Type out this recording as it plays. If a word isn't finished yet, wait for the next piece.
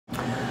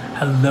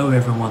Hello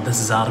everyone, this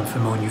is Adam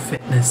from Own Your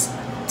Fitness.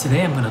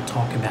 Today I'm going to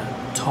talk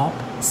about top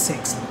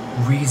 6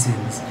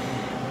 reasons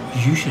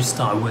you should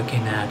start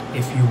working out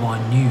if you are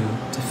new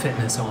to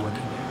fitness or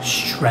working out.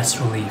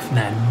 Stress relief.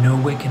 Now, no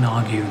one can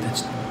argue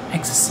that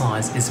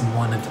exercise is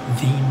one of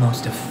the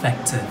most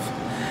effective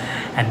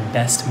and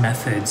best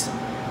methods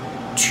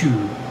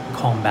to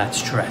combat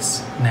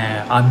stress.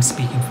 Now, I'm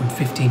speaking from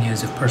 15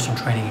 years of personal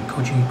training and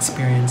coaching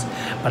experience,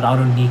 but I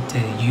don't need to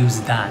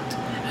use that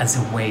as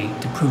a way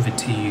to prove it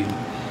to you.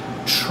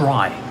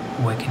 Try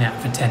working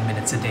out for 10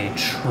 minutes a day.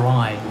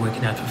 Try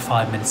working out for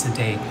 5 minutes a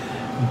day.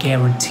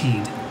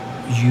 Guaranteed,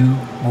 you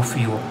will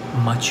feel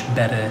much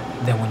better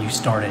than when you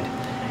started.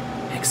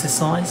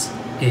 Exercise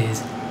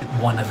is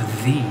one of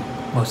the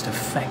most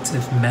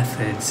effective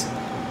methods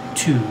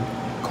to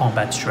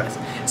combat stress,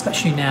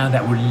 especially now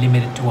that we're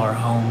limited to our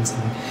homes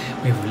and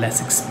we have less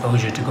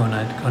exposure to going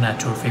out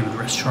to our favorite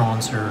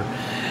restaurants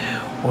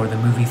or the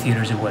movie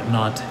theaters or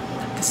whatnot.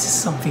 This is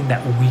something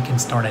that we can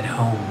start at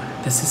home.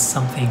 This is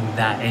something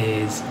that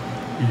is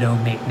low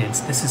maintenance.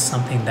 This is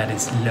something that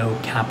is low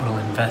capital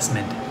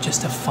investment.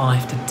 Just a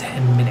 5 to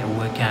 10 minute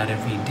workout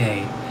every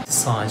day.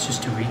 Exercise,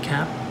 just to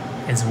recap,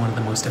 is one of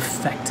the most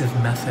effective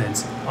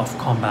methods of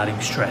combating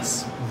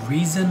stress.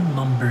 Reason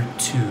number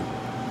 2.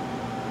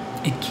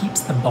 It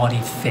keeps the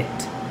body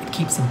fit. It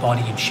keeps the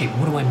body in shape.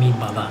 What do I mean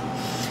by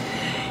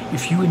that?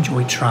 If you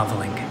enjoy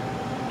traveling,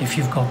 if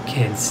you've got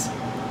kids,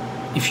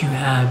 if you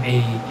have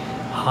a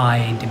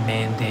high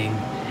demanding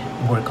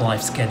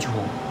work-life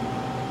schedule,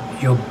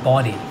 your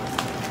body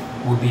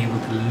will be able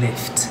to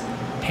lift,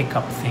 pick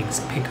up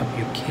things, pick up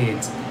your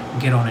kids,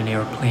 get on an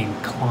airplane,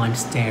 climb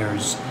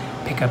stairs,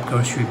 pick up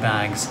grocery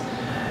bags,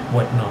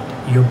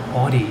 whatnot. Your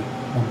body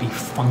will be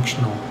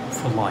functional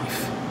for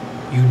life.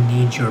 You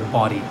need your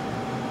body.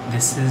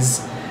 This is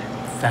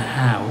the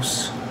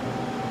house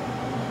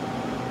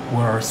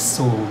where our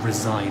soul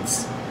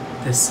resides.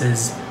 This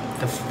is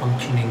the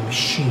functioning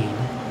machine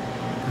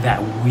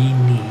that we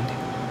need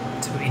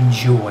to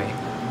enjoy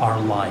our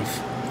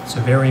life. So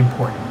very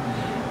important.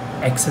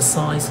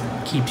 Exercise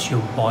keeps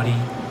your body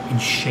in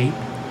shape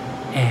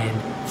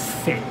and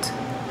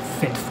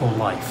fit for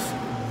life.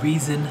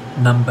 Reason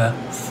number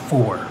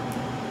 4.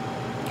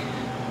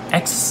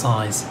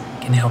 Exercise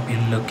can help you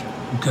look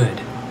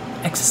good.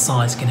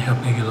 Exercise can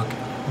help you look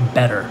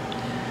better.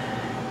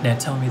 Now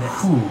tell me that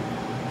who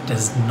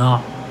does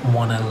not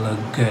want to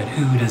look good?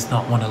 Who does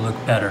not want to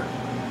look better?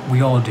 We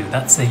all do.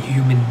 That's a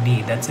human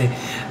need. That's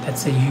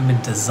a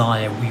human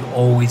desire. We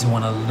always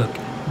want to look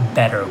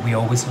better. We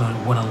always want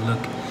to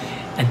look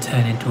and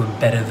turn into a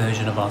better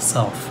version of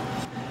ourselves.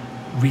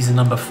 Reason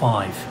number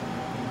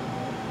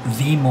 5.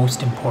 The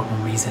most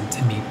important reason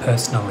to me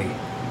personally.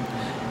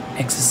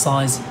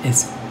 Exercise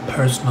is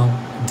personal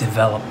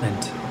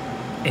development.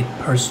 It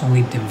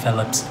personally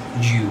develops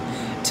you,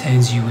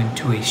 turns you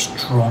into a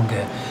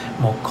stronger,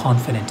 more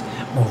confident,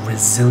 more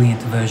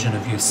resilient version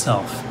of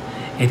yourself.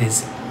 It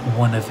is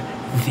one of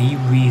the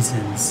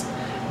reasons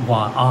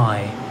why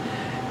I,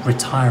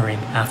 retiring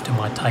after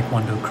my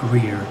Taekwondo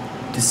career,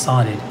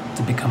 decided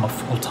to become a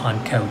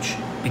full-time coach,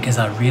 because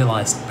I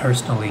realized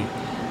personally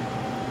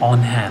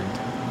on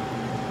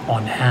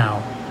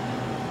how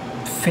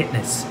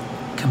fitness,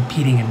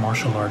 competing in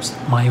martial arts,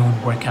 my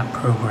own workout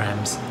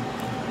programs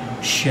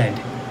shed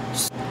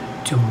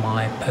to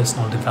my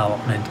personal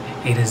development.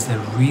 It is the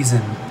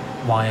reason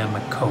why I'm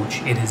a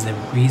coach. It is the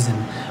reason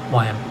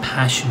why I'm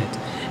passionate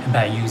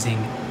about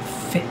using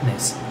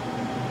fitness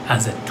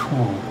as a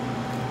tool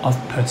of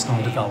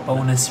personal development.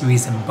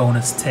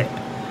 Bonus tip.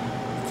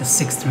 The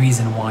 6th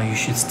reason why you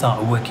should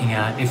start working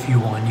out if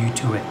you are new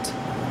to it.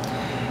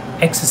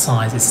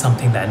 Exercise is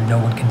something that no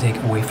one can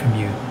take away from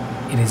you.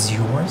 It is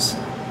yours,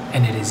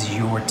 and it is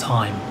your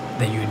time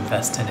that you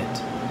invest in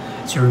it.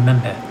 So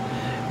remember,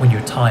 when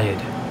you're tired,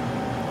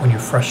 when you're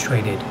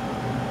frustrated,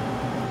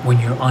 when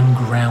you're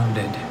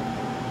ungrounded,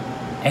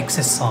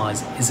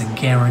 exercise is a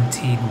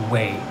guaranteed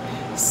way,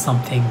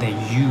 something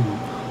that you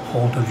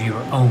hold of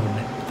your own,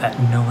 that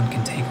no one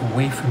can take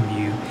away from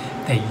you,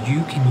 that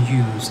you can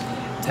use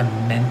to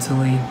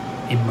mentally,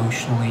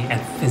 emotionally,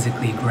 and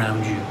physically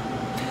ground you.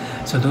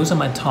 So those are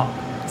my top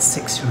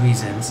 6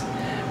 reasons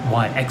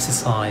why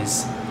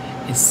exercise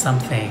is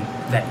something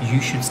that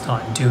you should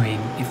start doing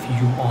if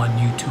you are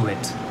new to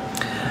it.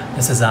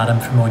 This is Adam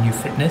from Own Your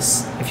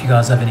Fitness. If you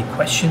guys have any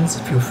questions,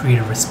 feel free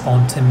to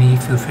respond to me.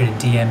 Feel free to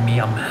DM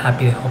me. I'm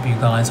happy to help you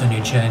guys on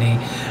your journey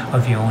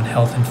of your own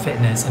health and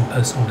fitness and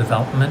personal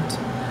development.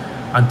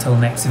 Until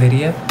next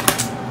video,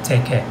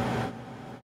 take care.